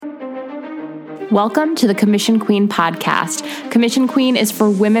Welcome to the Commission Queen podcast. Commission Queen is for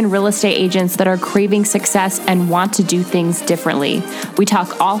women real estate agents that are craving success and want to do things differently. We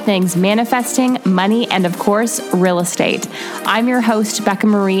talk all things manifesting, money, and of course, real estate. I'm your host, Becca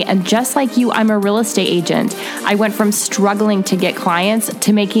Marie, and just like you, I'm a real estate agent. I went from struggling to get clients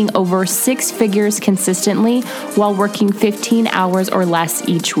to making over 6 figures consistently while working 15 hours or less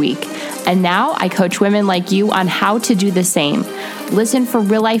each week. And now I coach women like you on how to do the same. Listen for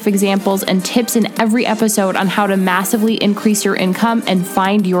real-life examples and tips in every episode on how to massively increase your income and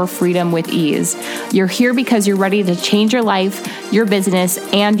find your freedom with ease. You're here because you're ready to change your life, your business,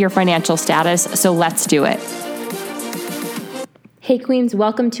 and your financial status, so let's do it. Hey Queens,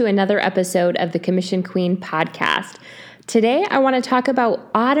 welcome to another episode of the Commission Queen podcast. Today I want to talk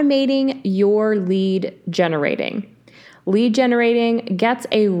about automating your lead generating. Lead generating gets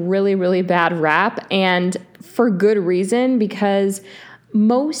a really bad rap, and for good reason, because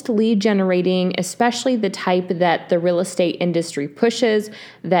most lead generating, especially the type that the real estate industry pushes,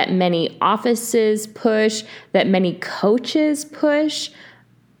 that many offices push, that many coaches push,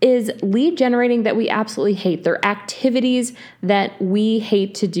 is lead generating that we absolutely hate. They're activities that we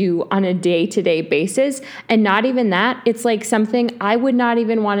hate to do on a day-to-day basis. And not even that, it's like something I would not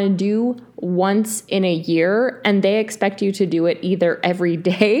even want to do once in a year, and they expect you to do it either every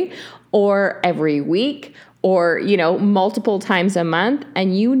day or every week or, multiple times a month,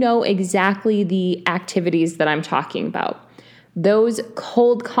 and you know exactly the activities that I'm talking about. Those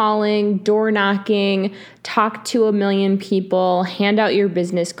cold calling, door knocking, talk to 1 million people, hand out your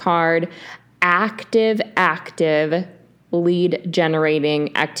business card, active lead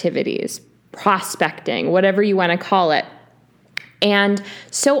generating activities, prospecting, whatever you want to call it. And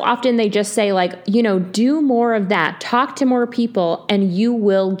so often they just say do more of that, talk to more people, and you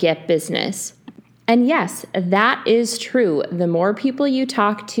will get business. And yes, that is true. The more people you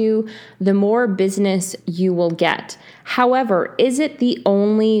talk to, the more business you will get. However, is it the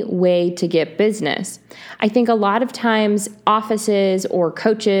only way to get business? I think a lot of times offices or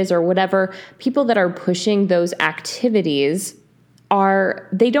coaches or whatever, people that are pushing those activities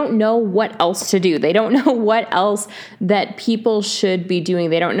they don't know what else to do. They don't know what else that people should be doing.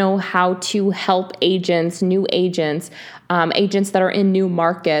 They don't know how to help agents, new agents, agents that are in new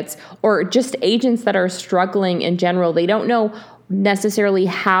markets, or just agents that are struggling in general. They don't know necessarily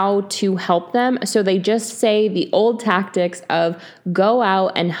how to help them. So they just say the old tactics of go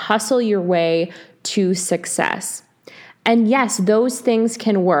out and hustle your way to success. And yes, those things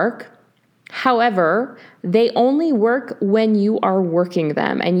can work. However, they only work when you are working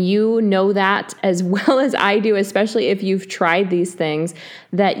them. And you know that as well as I do, especially if you've tried these things,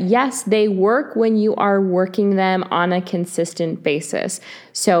 that yes, they work when you are working them on a consistent basis.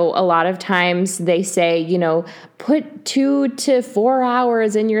 So a lot of times they say, put 2 to 4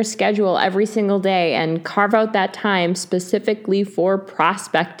 hours in your schedule every single day and carve out that time specifically for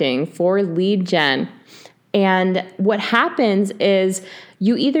prospecting, for lead gen. And what happens is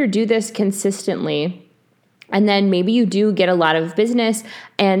you either do this consistently, and then maybe you do get a lot of business,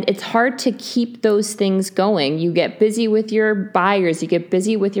 and it's hard to keep those things going. You get busy with your buyers, you get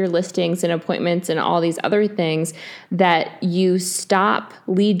busy with your listings and appointments and all these other things that you stop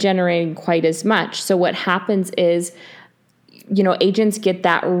lead generating quite as much. So what happens is, agents get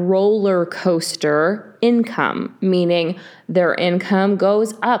that roller coaster income, meaning their income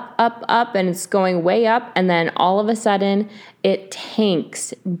goes up, and it's going way up. And then all of a sudden it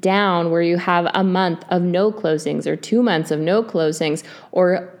tanks down where you have a month of no closings or 2 months of no closings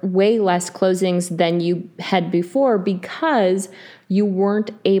or way less closings than you had before because you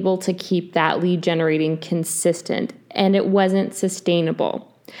weren't able to keep that lead generating consistent and it wasn't sustainable.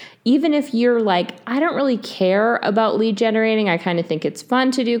 Even if you're like, I don't really care about lead generating, I kind of think it's fun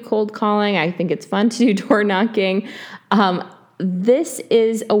to do cold calling, I think it's fun to do door knocking. This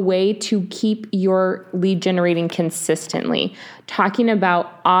is a way to keep your lead generating consistently. Talking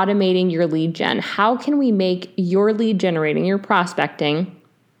about automating your lead gen. How can we make your lead generating, your prospecting,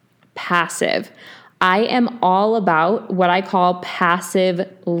 passive? I am all about what I call passive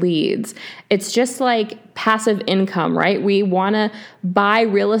leads. It's just like passive income, right? We want to buy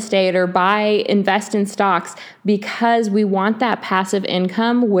real estate or invest in stocks because we want that passive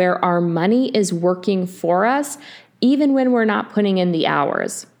income where our money is working for us, even when we're not putting in the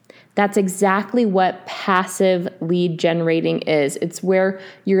hours. That's exactly what passive lead generating is. It's where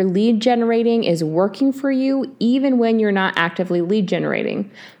your lead generating is working for you even when you're not actively lead generating.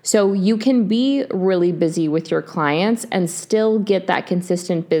 So you can be really busy with your clients and still get that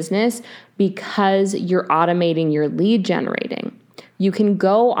consistent business because you're automating your lead generating. You can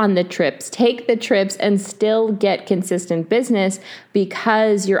go on the trips, take the trips, and still get consistent business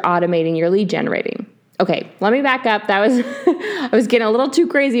because you're automating your lead generating. Okay, let me back up. That was, I was getting a little too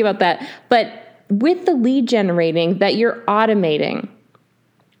crazy about that. But with the lead generating that you're automating,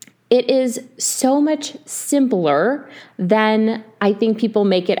 it is so much simpler than I think people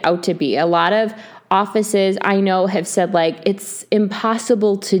make it out to be. A lot of offices I know have said like it's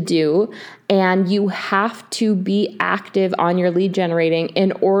impossible to do and you have to be active on your lead generating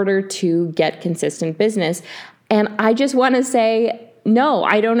in order to get consistent business. And I just want to say, no,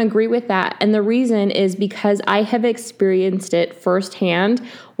 I don't agree with that. And the reason is because I have experienced it firsthand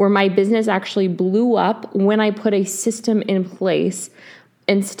where my business actually blew up when I put a system in place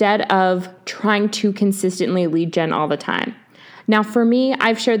instead of trying to consistently lead gen all the time. Now, for me,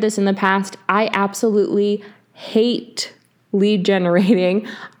 I've shared this in the past. I absolutely hate lead generating.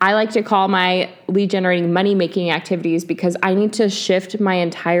 I like to call my lead generating money-making activities because I need to shift my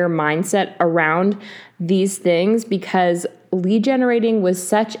entire mindset around these things because lead generating was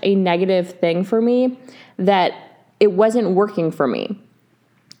such a negative thing for me that it wasn't working for me.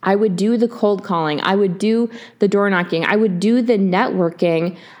 I would do the cold calling, I would do the door knocking, I would do the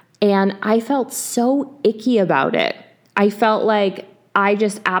networking, and I felt so icky about it. I felt like I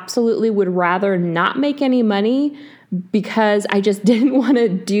just absolutely would rather not make any money because I just didn't want to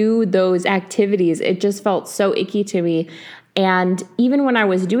do those activities. It just felt so icky to me. And even when I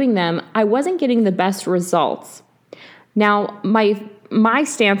was doing them, I wasn't getting the best results. Now, my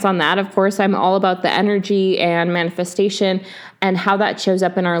stance on that, of course, I'm all about the energy and manifestation and how that shows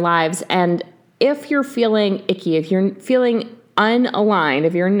up in our lives. And if you're feeling icky, if you're feeling unaligned,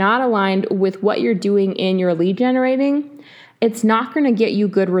 if you're not aligned with what you're doing in your lead generating, it's not going to get you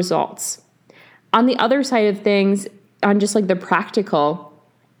good results. On the other side of things, on just like the practical,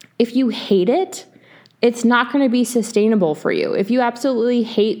 if you hate it, it's not going to be sustainable for you. If you absolutely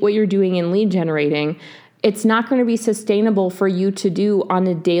hate what you're doing in lead generating, it's not going to be sustainable for you to do on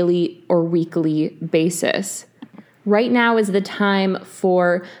a daily or weekly basis. Right now is the time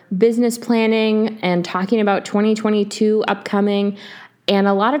for business planning and talking about 2022 upcoming. And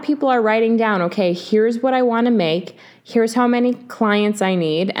a lot of people are writing down, okay, here's what I want to make. Here's how many clients I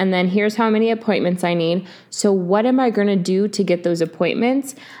need. And then here's how many appointments I need. So what am I going to do to get those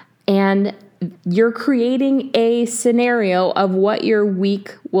appointments? And you're creating a scenario of what your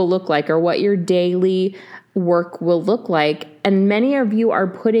week will look like or what your daily work will look like. And many of you are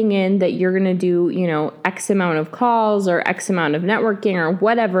putting in that you're going to do, X amount of calls or X amount of networking or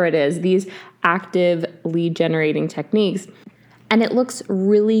whatever it is, these active lead generating techniques. And it looks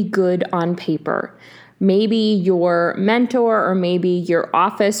really good on paper. Maybe your mentor or maybe your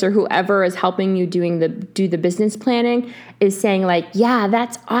office or whoever is helping you do the business planning is saying like, yeah,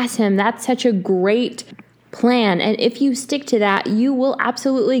 that's awesome. That's such a great plan. And if you stick to that, you will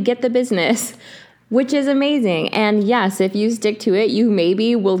absolutely get the business, which is amazing. And yes, if you stick to it, you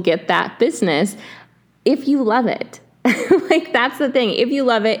maybe will get that business if you love it. Like that's the thing. If you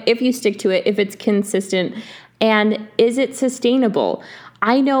love it, if you stick to it, if it's consistent, and is it sustainable?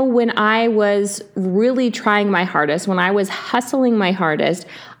 I know when I was really trying my hardest, when I was hustling my hardest,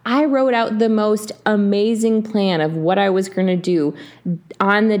 I wrote out the most amazing plan of what I was going to do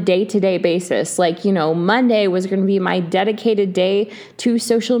on the day-to-day basis. Like, Monday was going to be my dedicated day to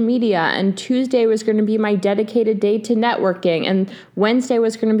social media, and Tuesday was going to be my dedicated day to networking, and Wednesday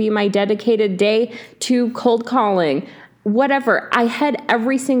was going to be my dedicated day to cold calling. Whatever. I had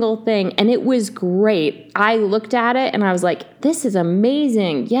every single thing and it was great. I looked at it and I was like, this is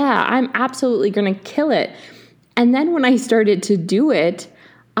amazing. Yeah, I'm absolutely going to kill it. And then when I started to do it,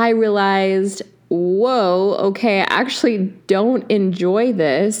 I realized, whoa, okay, I actually don't enjoy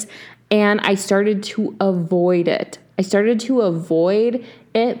this. And I started to avoid it. I started to avoid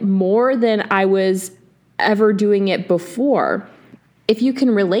it more than I was ever doing it before. If you can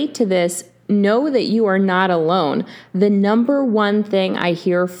relate to this, know that you are not alone. The number one thing I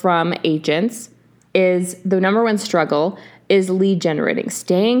hear from agents is the number one struggle is lead generating,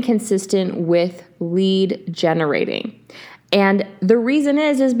 staying consistent with lead generating. And the reason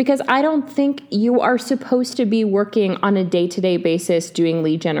is because I don't think you are supposed to be working on a day-to-day basis doing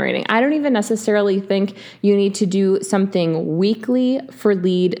lead generating. I don't even necessarily think you need to do something weekly for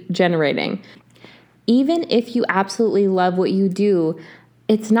lead generating. Even if you absolutely love what you do,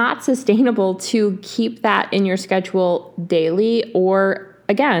 it's not sustainable to keep that in your schedule daily or,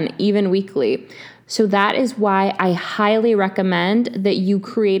 again, even weekly. So that is why I highly recommend that you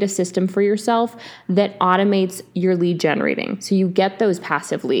create a system for yourself that automates your lead generating so you get those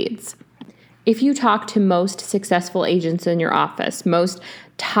passive leads. If you talk to most successful agents in your office, most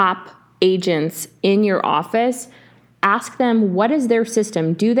top agents in your office, Ask them, what is their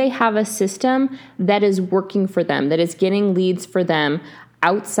system? Do they have a system that is working for them, that is getting leads for them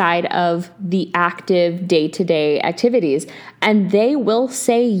outside of the active day-to-day activities? And they will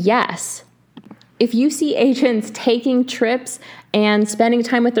say yes. If you see agents taking trips and spending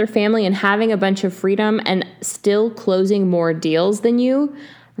time with their family and having a bunch of freedom and still closing more deals than you,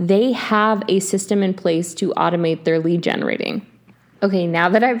 they have a system in place to automate their lead generating. Okay, now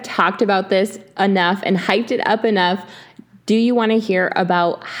that I've talked about this enough and hyped it up enough, do you want to hear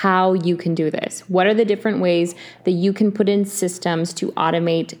about how you can do this? What are the different ways that you can put in systems to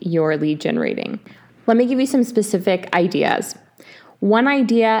automate your lead generating? Let me give you some specific ideas. One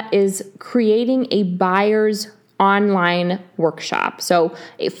idea is creating a buyer's online workshop. So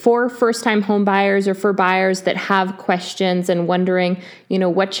for first-time home buyers or for buyers that have questions and wondering,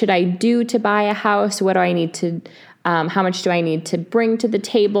 what should I do to buy a house? What do I need to how much do I need to bring to the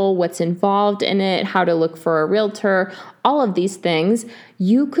table? What's involved in it? How to look for a realtor? All of these things.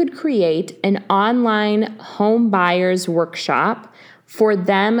 You could create an online home buyers workshop for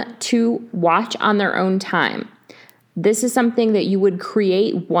them to watch on their own time. This is something that you would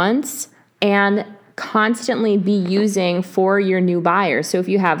create once and constantly be using for your new buyers. So if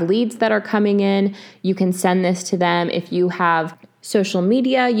you have leads that are coming in, you can send this to them. If you have social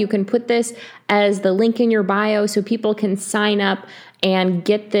media, you can put this as the link in your bio so people can sign up and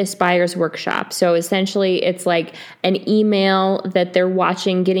get this buyer's workshop. So essentially, it's like an email that they're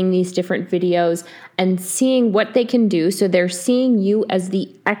watching, getting these different videos and seeing what they can do. So they're seeing you as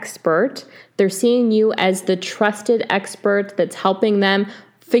the expert. They're seeing you as the trusted expert that's helping them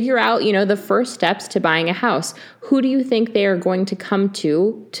figure out, the first steps to buying a house. Who do you think they are going to come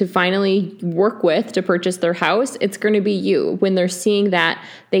to finally work with to purchase their house? It's going to be you. When they're seeing that,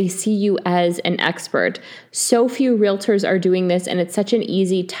 they see you as an expert. So few realtors are doing this, and it's such an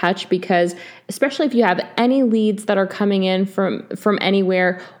easy touch because especially if you have any leads that are coming in from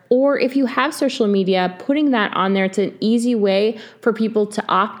anywhere, or if you have social media, putting that on there, it's an easy way for people to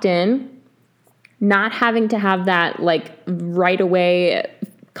opt in, not having to have that like right away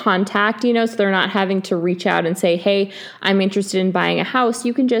contact, so they're not having to reach out and say, hey, I'm interested in buying a house.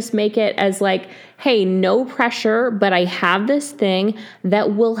 You can just make it as like, hey, no pressure, but I have this thing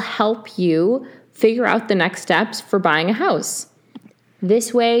that will help you figure out the next steps for buying a house.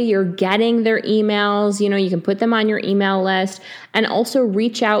 This way you're getting their emails, you can put them on your email list and also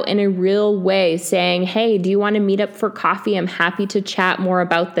reach out in a real way saying, hey, do you want to meet up for coffee? I'm happy to chat more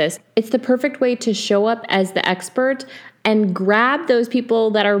about this. It's the perfect way to show up as the expert and grab those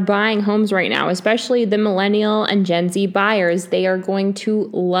people that are buying homes right now, especially the millennial and Gen Z buyers. They are going to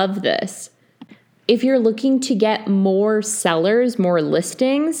love this. If you're looking to get more sellers, more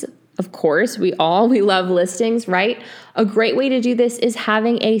listings, of course, we love listings, right? A great way to do this is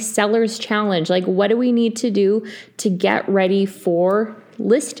having a seller's challenge. Like, what do we need to do to get ready for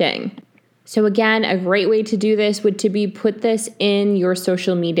listing? So again, a great way to do this would to be put this in your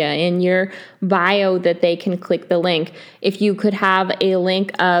social media, in your bio that they can click the link. If you could have a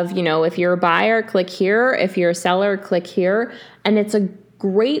link of, if you're a buyer, click here. If you're a seller, click here. And it's a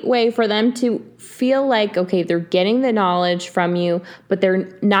great way for them to feel like, okay, they're getting the knowledge from you, but they're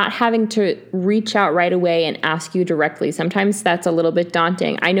not having to reach out right away and ask you directly. Sometimes that's a little bit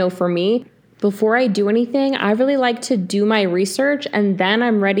daunting. I know for me, before I do anything, I really like to do my research and then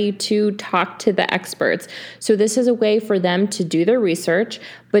I'm ready to talk to the experts. So this is a way for them to do their research,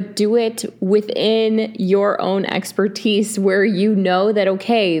 but do it within your own expertise where you know that,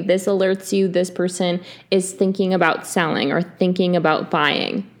 okay, this alerts you this person is thinking about selling or thinking about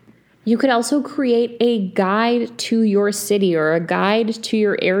buying. You could also create a guide to your city or a guide to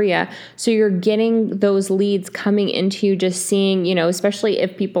your area. So you're getting those leads coming into you, just seeing, especially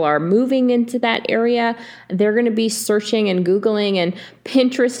if people are moving into that area, they're going to be searching and Googling and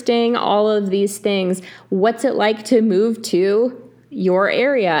Pinteresting all of these things. What's it like to move to your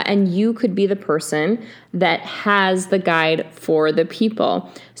area? And you could be the person that has the guide for the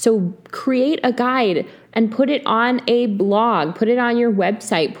people. So create a guide and put it on a blog, put it on your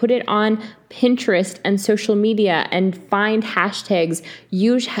website, put it on Pinterest and social media and find hashtags.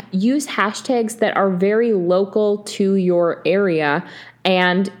 Use hashtags that are very local to your area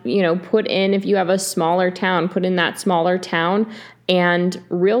and, put in, if you have a smaller town, put in that smaller town and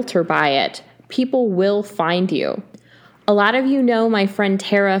realtor by it. People will find you. A lot of you know my friend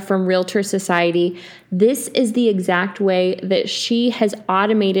Tara from Realtor Society. This is the exact way that she has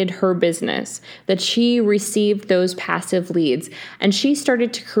automated her business, that she received those passive leads. And she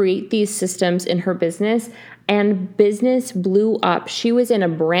started to create these systems in her business and business blew up. She was in a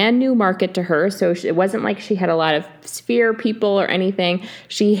brand new market to her, so it wasn't like she had a lot of sphere people or anything.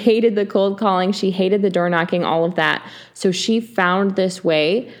 She hated the cold calling. She hated the door knocking, all of that. So she found this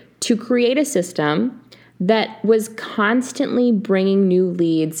way to create a system that was constantly bringing new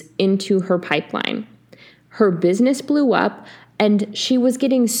leads into her pipeline. Her business blew up, and she was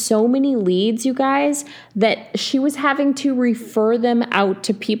getting so many leads, you guys, that she was having to refer them out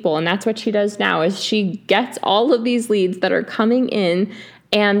to people. And that's what she does now, is she gets all of these leads that are coming in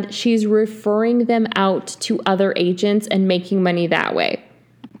and she's referring them out to other agents and making money that way.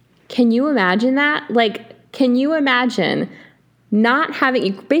 Can you imagine that? Like, can you imagine not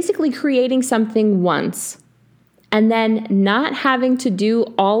having, basically creating something once and then not having to do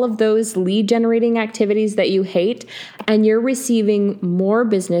all of those lead generating activities that you hate, and you're receiving more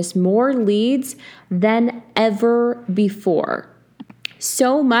business, more leads than ever before?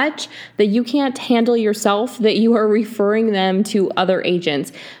 So much that you can't handle yourself, that you are referring them to other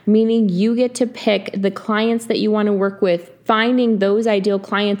agents, meaning you get to pick the clients that you want to work with, finding those ideal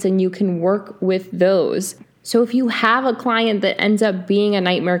clients, and you can work with those. So if you have a client that ends up being a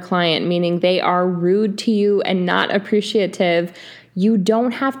nightmare client, meaning they are rude to you and not appreciative, you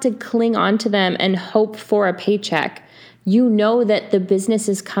don't have to cling on to them and hope for a paycheck. You know that the business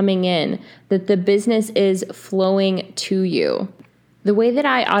is coming in, that the business is flowing to you. The way that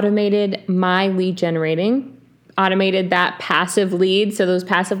I automated my lead generating, automated that passive lead, so those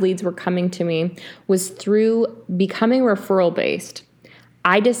passive leads were coming to me, was through becoming referral based.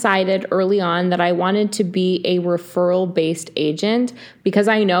 I decided early on that I wanted to be a referral-based agent because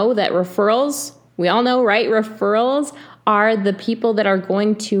I know that referrals, we all know, right? Referrals are the people that are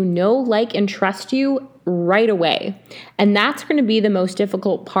going to know, like, and trust you right away. And that's going to be the most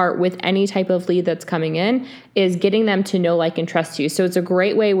difficult part with any type of lead that's coming in, is getting them to know, like, and trust you. So it's a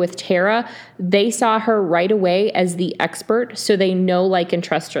great way with Tara. They saw her right away as the expert, so they know, like, and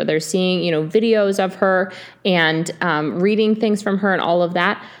trust her. They're seeing, videos of her and reading things from her and all of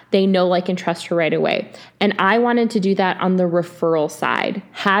that. They know, like, and trust her right away. And I wanted to do that on the referral side.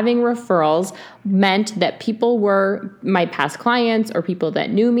 Having referrals meant that people were my past clients or people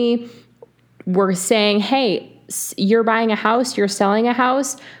that knew me were saying, hey, you're buying a house, you're selling a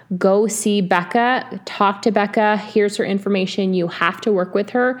house, go see Becca, talk to Becca, here's her information, you have to work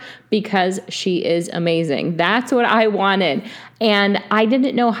with her because she is amazing. That's what I wanted. And I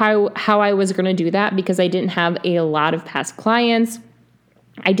didn't know how I was going to do that because I didn't have a lot of past clients.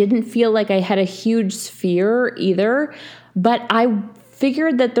 I didn't feel like I had a huge sphere either, but I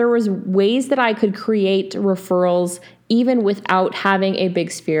figured that there was ways that I could create referrals even without having a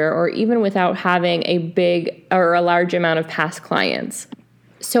big sphere or even without having a big or a large amount of past clients.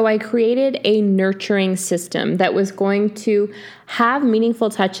 So I created a nurturing system that was going to have meaningful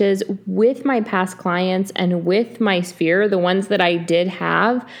touches with my past clients and with my sphere, the ones that I did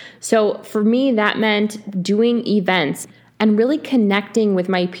have. So for me, that meant doing events and really connecting with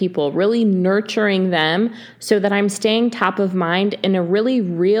my people, really nurturing them so that I'm staying top of mind in a really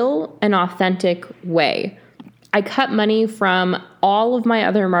real and authentic way. I cut money from all of my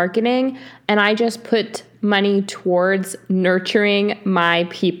other marketing and I just put money towards nurturing my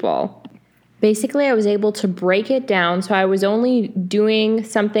people. Basically, I was able to break it down so I was only doing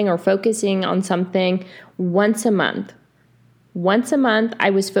something or focusing on something once a month. Once a month, I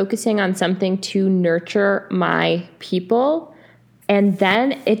was focusing on something to nurture my people, and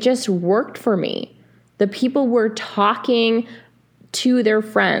then it just worked for me. The people were talking to their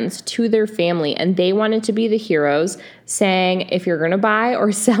friends, to their family, and they wanted to be the heroes, saying, if you're going to buy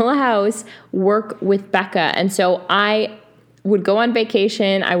or sell a house, work with Becca. And so I would go on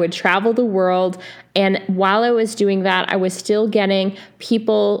vacation, I would travel the world, and while I was doing that, I was still getting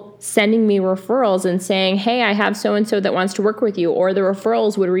people sending me referrals and saying, hey, I have so-and-so that wants to work with you. Or the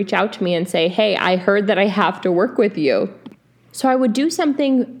referrals would reach out to me and say, hey, I heard that I have to work with you. So I would do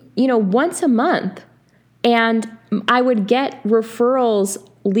something, once a month, and I would get referrals,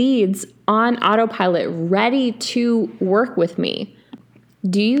 leads on autopilot, ready to work with me.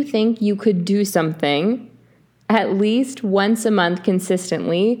 Do you think you could do something at least once a month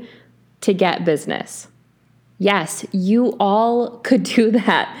consistently to get business? Yes, you all could do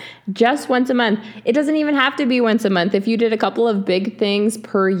that just once a month. It doesn't even have to be once a month. If you did a couple of big things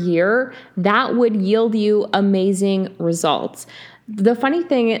per year, that would yield you amazing results. The funny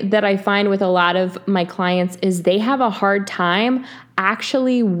thing that I find with a lot of my clients is they have a hard time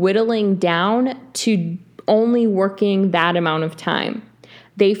actually whittling down to only working that amount of time.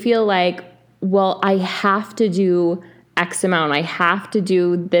 They feel like, well, I have to do X amount. I have to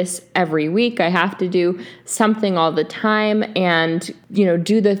do this every week. I have to do something all the time and,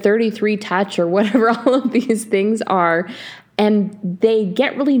 do the 33 touch or whatever all of these things are. And they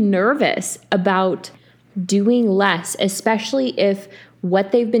get really nervous about doing less, especially if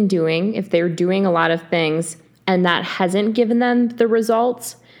what they've been doing, if they're doing a lot of things and that hasn't given them the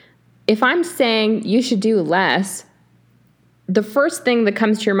results. If I'm saying you should do less, the first thing that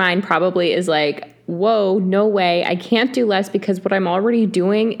comes to your mind probably is like, whoa, no way, I can't do less because what I'm already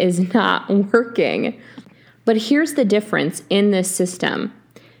doing is not working. But here's the difference in this system.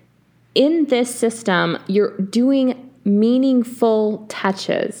 In this system, you're doing meaningful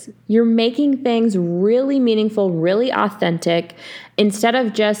touches. You're making things really meaningful, really authentic, instead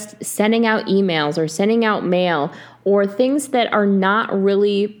of just sending out emails or sending out mail or things that are not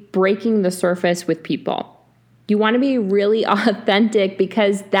really breaking the surface with people. You want to be really authentic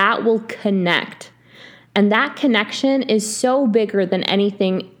because that will connect. And that connection is so bigger than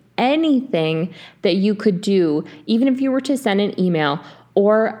anything that you could do, even if you were to send an email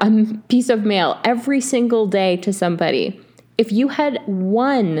or a piece of mail every single day to somebody. If you had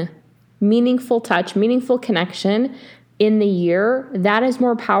one meaningful touch, meaningful connection in the year, that is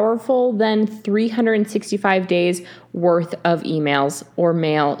more powerful than 365 days worth of emails or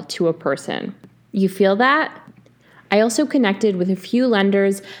mail to a person. You feel that? I also connected with a few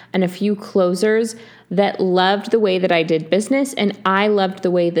lenders and a few closers that loved the way that I did business, and I loved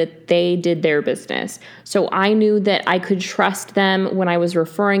the way that they did their business. So I knew that I could trust them when I was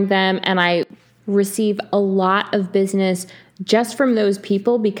referring them, and I receive a lot of business just from those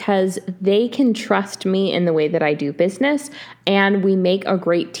people because they can trust me in the way that I do business, and we make a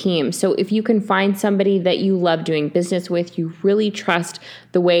great team. So if you can find somebody that you love doing business with, you really trust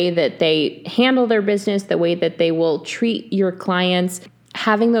the way that they handle their business, the way that they will treat your clients,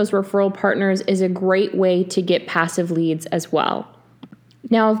 having those referral partners is a great way to get passive leads as well.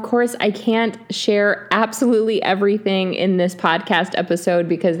 Now, of course, I can't share absolutely everything in this podcast episode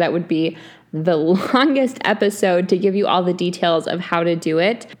because that would be the longest episode to give you all the details of how to do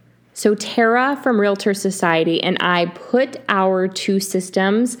it. So Tara from Realtor Society and I put our two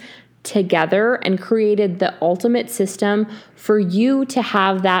systems together and created the ultimate system for you to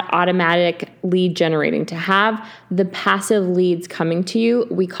have that automatic lead generating, to have the passive leads coming to you.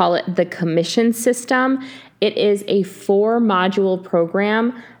 We call it the commission system. It is a 4-module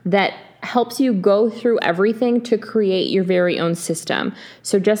program that helps you go through everything to create your very own system.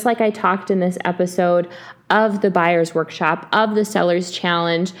 So just like I talked in this episode of the Buyer's Workshop, of the Seller's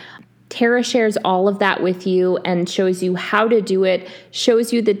Challenge, Tara shares all of that with you and shows you how to do it,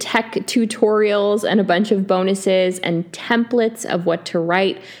 shows you the tech tutorials and a bunch of bonuses and templates of what to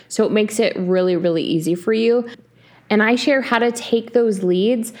write. So it makes it really, really easy for you. And I share how to take those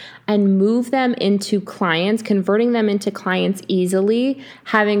leads and move them into clients, converting them into clients easily,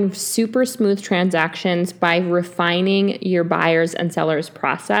 having super smooth transactions by refining your buyers and sellers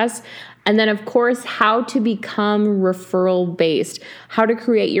process. And then, of course, how to become referral based, how to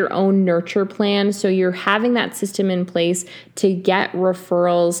create your own nurture plan. So you're having that system in place to get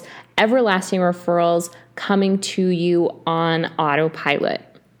referrals, everlasting referrals coming to you on autopilot.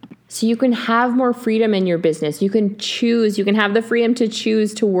 So you can have more freedom in your business. You can choose, you can have the freedom to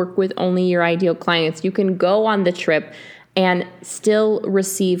choose to work with only your ideal clients. You can go on the trip and still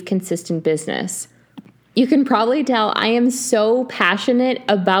receive consistent business. You can probably tell I am so passionate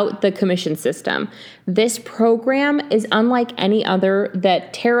about the commission system. This program is unlike any other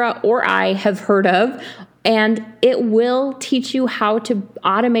that Tara or I have heard of, and it will teach you how to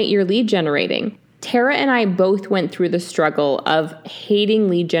automate your lead generating. Tara and I both went through the struggle of hating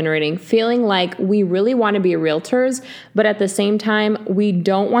lead generating, feeling like we really want to be realtors, but at the same time, we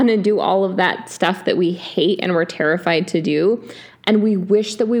don't want to do all of that stuff that we hate and we're terrified to do. And we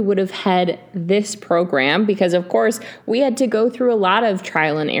wish that we would have had this program because, of course, we had to go through a lot of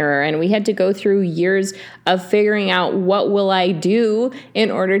trial and error, and we had to go through years of figuring out what will I do in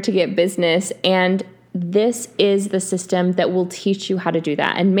order to get business. And this is the system that will teach you how to do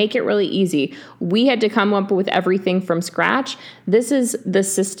that and make it really easy. We had to come up with everything from scratch. This is the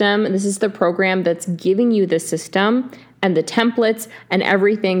system, this is the program that's giving you the system and the templates and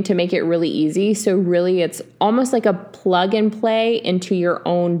everything to make it really easy. So really it's almost like a plug and play into your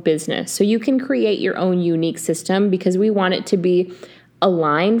own business. So you can create your own unique system because we want it to be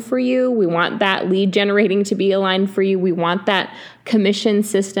aligned for you. We want that lead generating to be aligned for you. We want that commission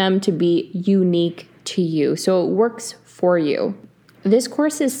system to be unique to you. So it works for you. This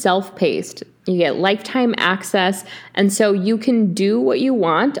course is self-paced. You get lifetime access. And so you can do what you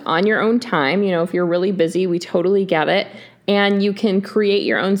want on your own time. You know, if you're really busy, we totally get it. And you can create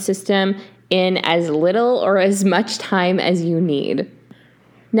your own system in as little or as much time as you need.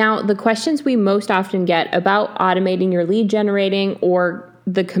 Now, the questions we most often get about automating your lead generating or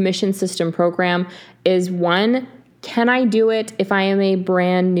the commission system program is, one, can I do it if I am a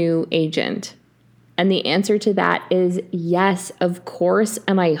brand new agent? And the answer to that is yes, of course.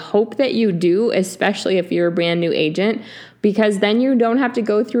 And I hope that you do, especially if you're a brand new agent, because then you don't have to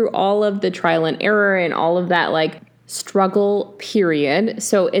go through all of the trial and error and all of that like struggle period.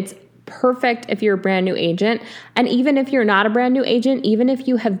 So it's perfect if you're a brand new agent. And even if you're not a brand new agent, even if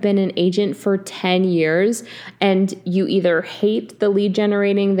you have been an agent for 10 years and you either hate the lead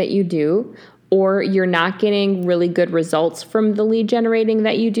generating that you do, or you're not getting really good results from the lead generating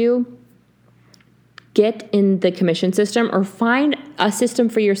that you do, get in the commission system or find a system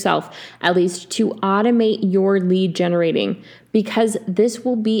for yourself, at least, to automate your lead generating, because this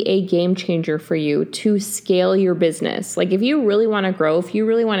will be a game changer for you to scale your business. Like if you really want to grow, if you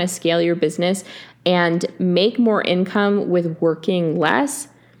really want to scale your business and make more income with working less,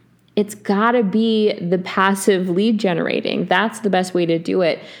 it's got to be the passive lead generating. That's the best way to do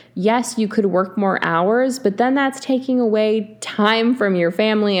it. Yes, you could work more hours, but then that's taking away time from your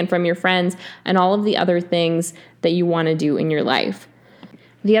family and from your friends and all of the other things that you want to do in your life.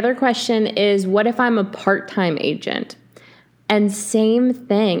 The other question is, what if I'm a part-time agent? And same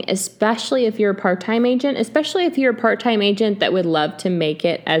thing, especially if you're a part-time agent, especially if you're a part-time agent that would love to make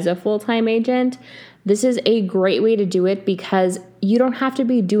it as a full-time agent. This is a great way to do it because you don't have to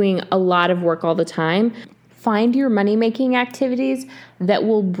be doing a lot of work all the time. Find your money-making activities that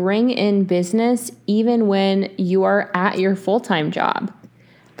will bring in business even when you are at your full-time job.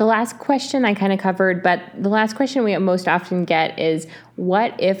 The last question I kind of covered, but the last question we most often get is,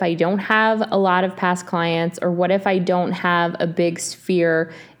 what if I don't have a lot of past clients, or what if I don't have a big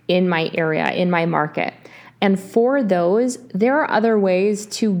sphere in my area, in my market? And for those, there are other ways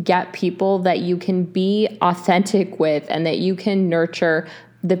to get people that you can be authentic with and that you can nurture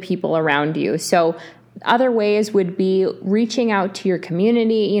the people around you. So other ways would be reaching out to your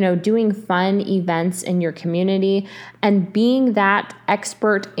community, doing fun events in your community and being that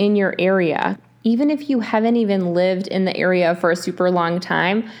expert in your area. Even if you haven't even lived in the area for a super long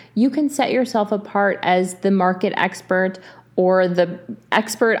time, you can set yourself apart as the market expert or the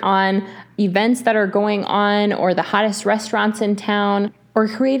expert on events that are going on or the hottest restaurants in town, or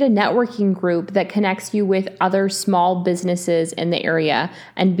create a networking group that connects you with other small businesses in the area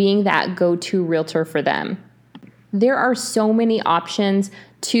and being that go-to realtor for them. There are so many options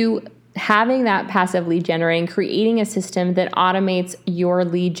to having that passive lead generating, creating a system that automates your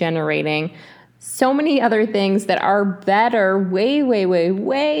lead generating. So many other things that are better, way, way, way,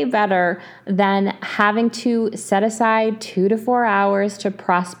 way better than having to set aside 2 to 4 hours to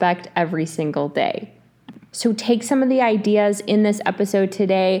prospect every single day. So take some of the ideas in this episode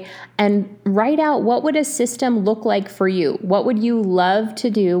today and write out, what would a system look like for you? What would you love to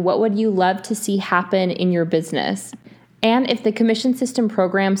do? What would you love to see happen in your business? And if the commission system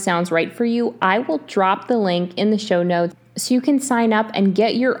program sounds right for you, I will drop the link in the show notes so you can sign up and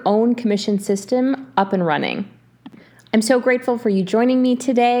get your own commission system up and running. I'm so grateful for you joining me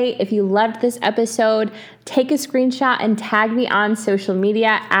today. If you loved this episode, take a screenshot and tag me on social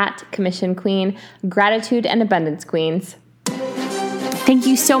media at Commission Queen. Gratitude and abundance, queens. Thank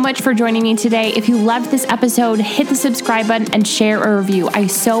you so much for joining me today. If you loved this episode, hit the subscribe button and share a review. I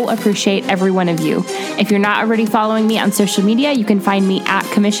so appreciate every one of you. If you're not already following me on social media, you can find me at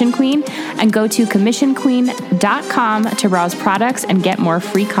Commission Queen and go to commissionqueen.com to browse products and get more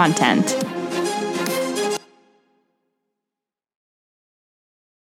free content.